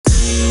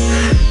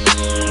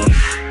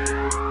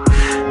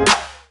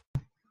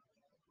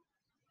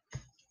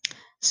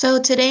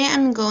So today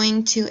I'm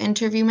going to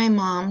interview my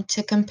mom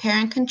to compare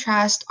and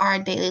contrast our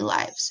daily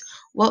lives.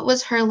 What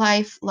was her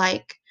life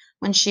like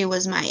when she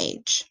was my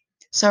age?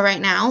 So right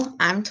now,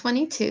 I'm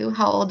 22.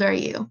 How old are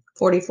you?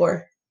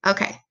 44.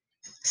 Okay.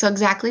 So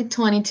exactly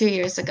 22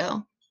 years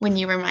ago when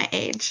you were my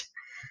age.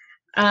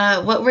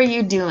 What were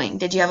you doing?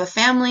 Did you have a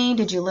family?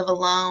 Did you live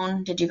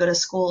alone? Did you go to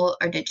school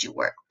or did you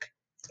work?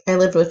 I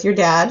lived with your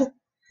dad,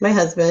 my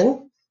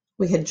husband.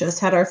 We had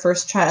just had our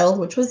first child,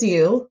 which was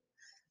you.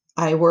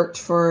 I worked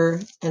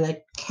for an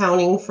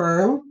accounting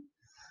firm.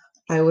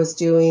 I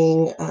was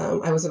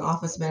an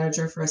office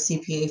manager for a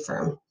CPA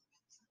firm.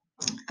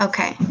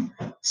 Okay.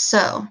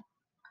 So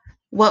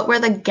what were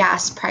the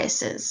gas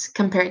prices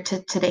compared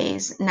to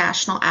today's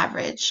national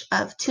average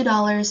of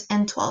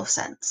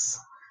 $2.12?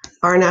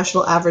 Our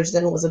national average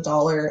then was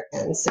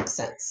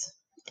 $1.06.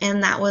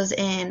 And that was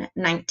in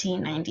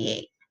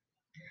 1998.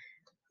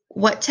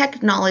 What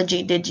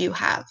technology did you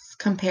have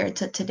compared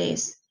to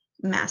today's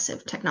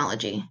massive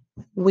technology?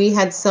 We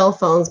had cell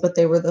phones, but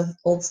they were the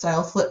old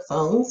style flip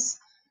phones.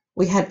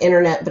 We had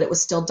internet, but it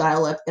was still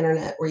dial-up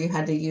internet where you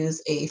had to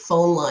use a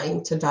phone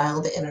line to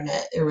dial the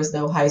internet. There was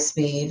no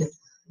high-speed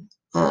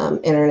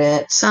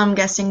internet. So I'm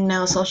guessing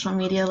no social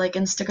media like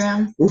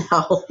Instagram?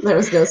 No, there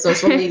was no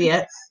social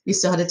media. You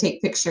still had to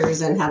take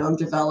pictures and have them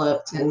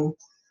developed and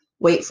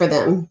wait for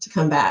them to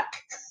come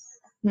back.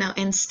 No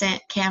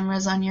instant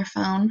cameras on your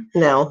phone?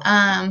 No.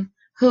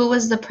 Who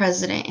was the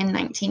president in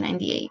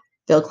 1998?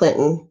 Bill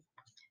Clinton.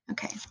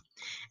 Okay.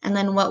 And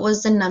then what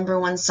was the number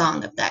one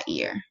song of that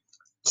year?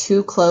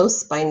 Too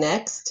Close by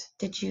Next.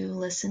 Did you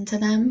listen to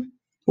them?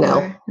 No.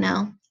 Or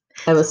no?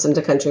 I listened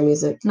to country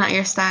music. Not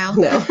your style?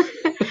 No.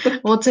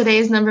 Well,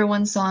 today's number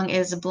one song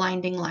is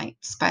Blinding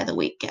Lights by The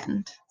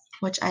Weeknd,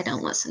 which I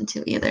don't listen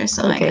to either,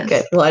 so Okay, I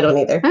guess. good. Well, I don't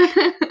either.